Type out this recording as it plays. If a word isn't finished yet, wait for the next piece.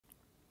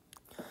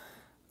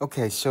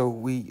Okay, so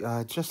we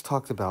just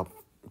talked about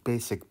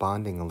basic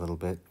bonding a little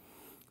bit,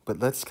 but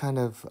let's kind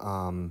of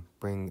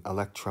bring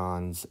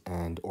electrons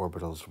and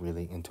orbitals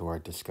really into our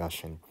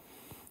discussion.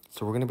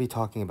 So we're going to be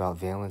talking about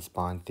valence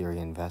bond theory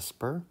and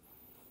VSEPR,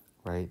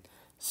 right?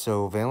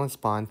 So valence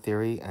bond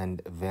theory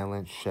and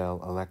valence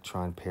shell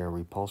electron pair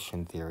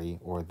repulsion theory,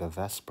 or the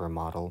VSEPR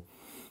model,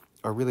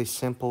 are really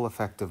simple,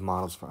 effective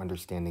models for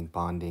understanding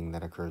bonding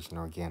that occurs in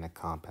organic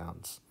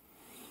compounds,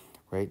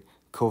 right?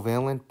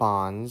 Covalent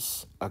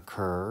bonds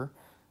occur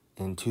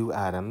in two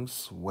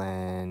atoms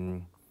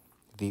when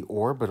the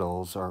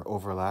orbitals are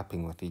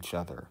overlapping with each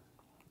other.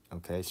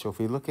 Okay, so if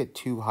we look at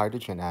two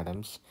hydrogen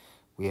atoms,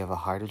 we have a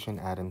hydrogen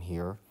atom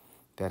here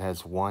that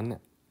has one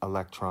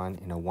electron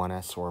in a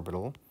 1s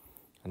orbital.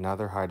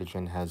 Another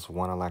hydrogen has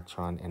one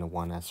electron in a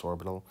 1s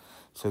orbital.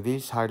 So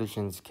these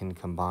hydrogens can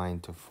combine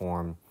to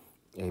form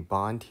a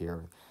bond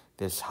here.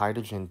 This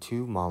hydrogen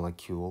 2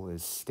 molecule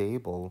is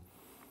stable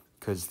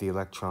because the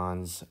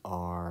electrons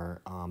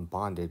are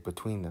bonded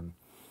between them.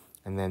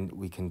 And then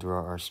we can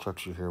draw our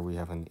structure here. We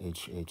have an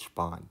HH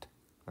bond,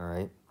 all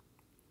right?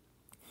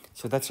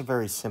 So that's a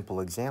very simple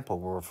example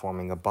where we're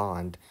forming a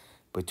bond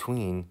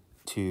between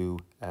two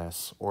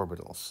s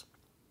orbitals.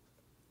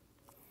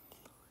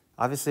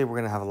 Obviously, we're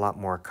going to have a lot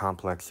more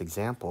complex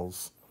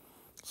examples.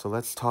 So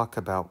let's talk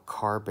about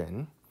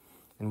carbon.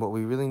 And what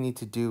we really need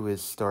to do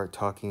is start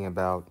talking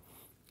about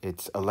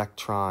its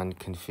electron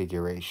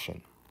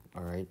configuration,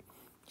 all right?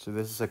 So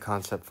this is a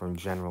concept from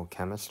general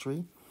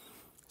chemistry.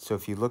 So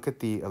if you look at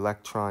the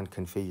electron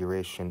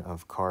configuration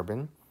of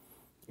carbon,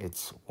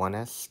 it's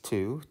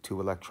 1s2,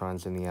 2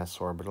 electrons in the s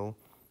orbital,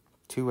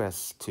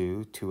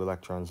 2s2, 2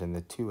 electrons in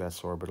the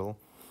 2s orbital,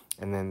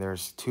 and then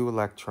there's 2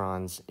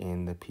 electrons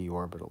in the p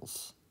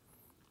orbitals,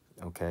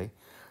 okay?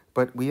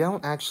 But we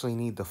don't actually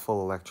need the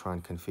full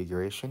electron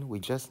configuration. We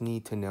just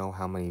need to know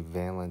how many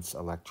valence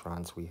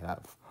electrons we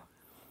have,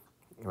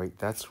 right?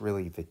 That's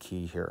really the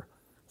key here.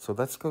 So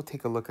let's go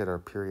take a look at our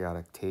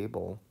periodic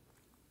table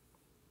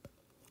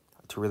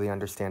to really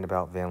understand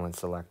about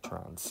valence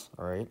electrons,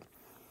 all right?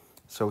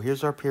 So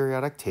here's our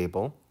periodic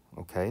table,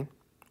 okay?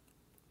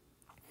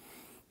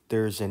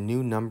 There's a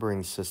new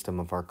numbering system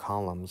of our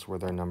columns where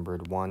they're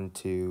numbered 1,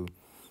 2,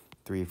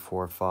 3,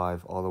 4,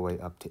 5, all the way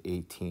up to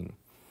 18.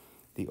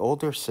 The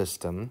older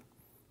system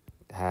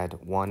had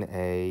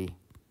 1A,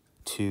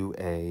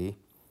 2A.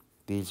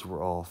 These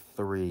were all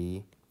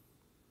 3,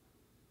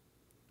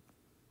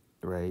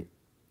 right?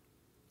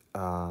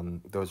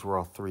 Those were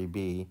all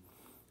 3B,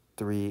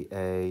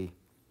 3A,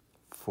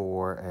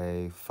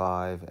 4A,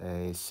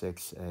 5A,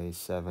 6A,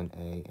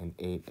 7A, and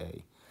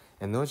 8A.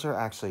 And those are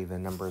actually the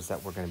numbers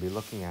that we're going to be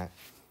looking at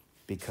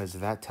because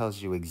that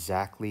tells you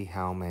exactly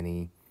how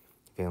many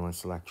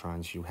valence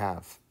electrons you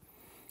have.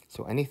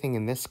 So anything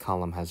in this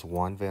column has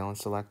 1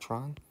 valence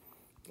electron.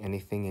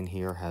 Anything in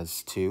here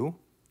has 2.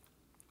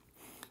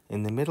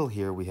 In the middle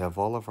here, we have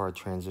all of our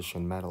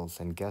transition metals.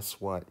 And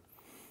guess what?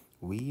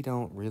 We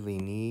don't really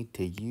need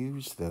to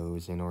use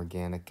those in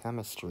organic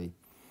chemistry.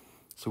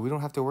 So we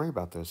don't have to worry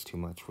about those too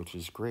much, which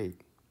is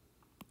great.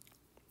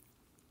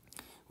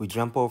 We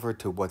jump over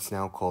to what's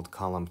now called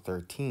column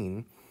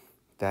 13.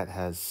 That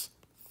has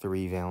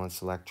 3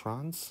 valence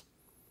electrons.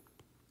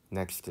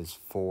 Next is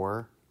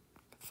 4,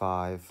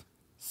 5,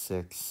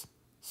 6,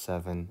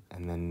 7,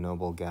 and then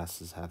noble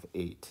gases have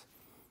 8,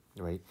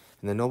 right?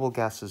 And the noble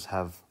gases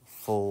have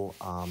full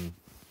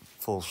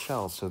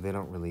shells, so they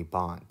don't really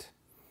bond,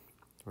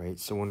 right?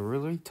 So when we're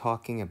really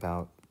talking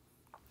about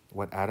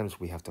what atoms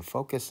we have to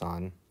focus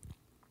on,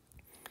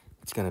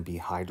 it's going to be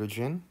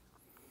hydrogen,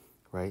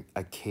 right?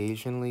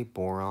 Occasionally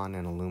boron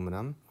and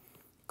aluminum,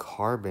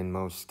 carbon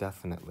most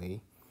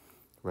definitely,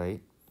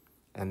 right?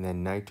 And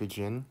then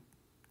nitrogen,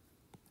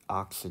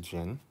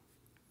 oxygen,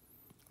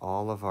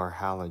 all of our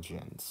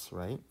halogens,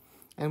 right?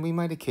 And we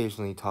might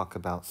occasionally talk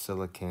about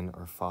silicon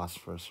or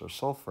phosphorus or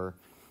sulfur,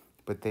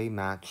 but they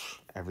match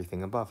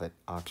everything above it.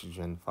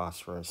 Oxygen,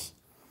 phosphorus,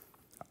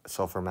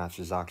 sulfur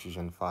matches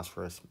oxygen,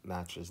 phosphorus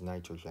matches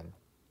nitrogen.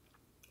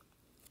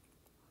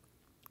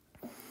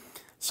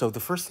 So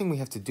the first thing we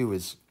have to do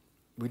is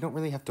we don't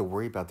really have to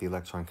worry about the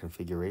electron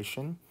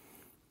configuration,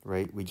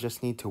 right? We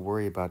just need to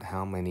worry about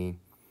how many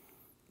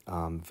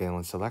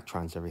valence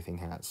electrons everything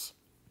has.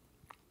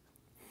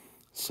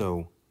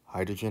 So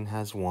hydrogen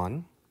has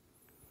 1.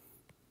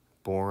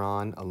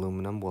 Boron,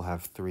 aluminum will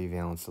have 3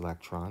 valence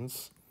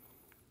electrons.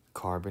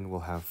 Carbon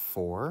will have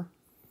 4.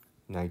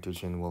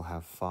 Nitrogen will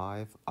have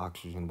 5.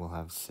 Oxygen will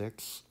have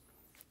 6.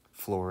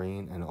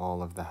 Fluorine and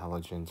all of the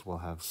halogens will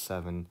have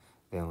 7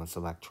 valence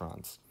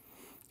electrons.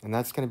 And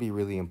that's going to be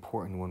really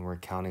important when we're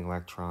counting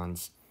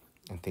electrons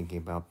and thinking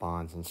about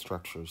bonds and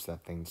structures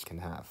that things can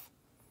have.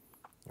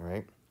 All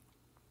right?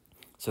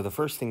 So the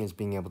first thing is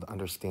being able to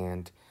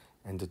understand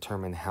and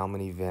determine how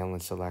many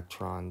valence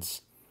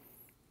electrons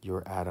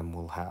your atom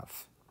will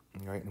have.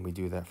 All right? And we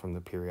do that from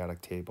the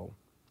periodic table.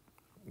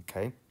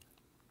 Okay?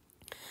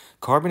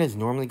 Carbon is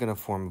normally going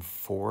to form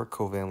 4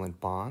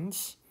 covalent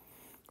bonds,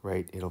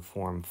 right? It'll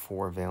form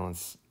 4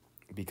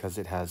 because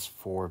it has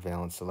 4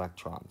 valence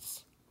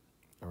electrons.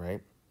 All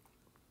right?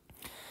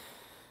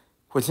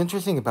 What's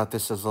interesting about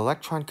this is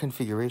electron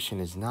configuration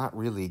is not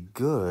really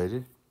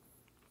good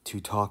to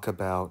talk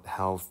about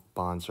how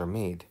bonds are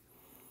made,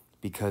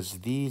 because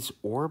these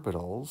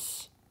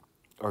orbitals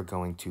are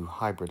going to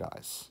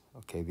hybridize.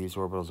 Okay, these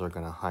orbitals are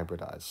going to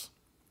hybridize.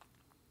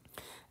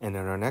 And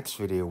in our next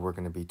video, we're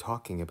going to be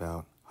talking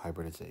about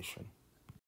hybridization.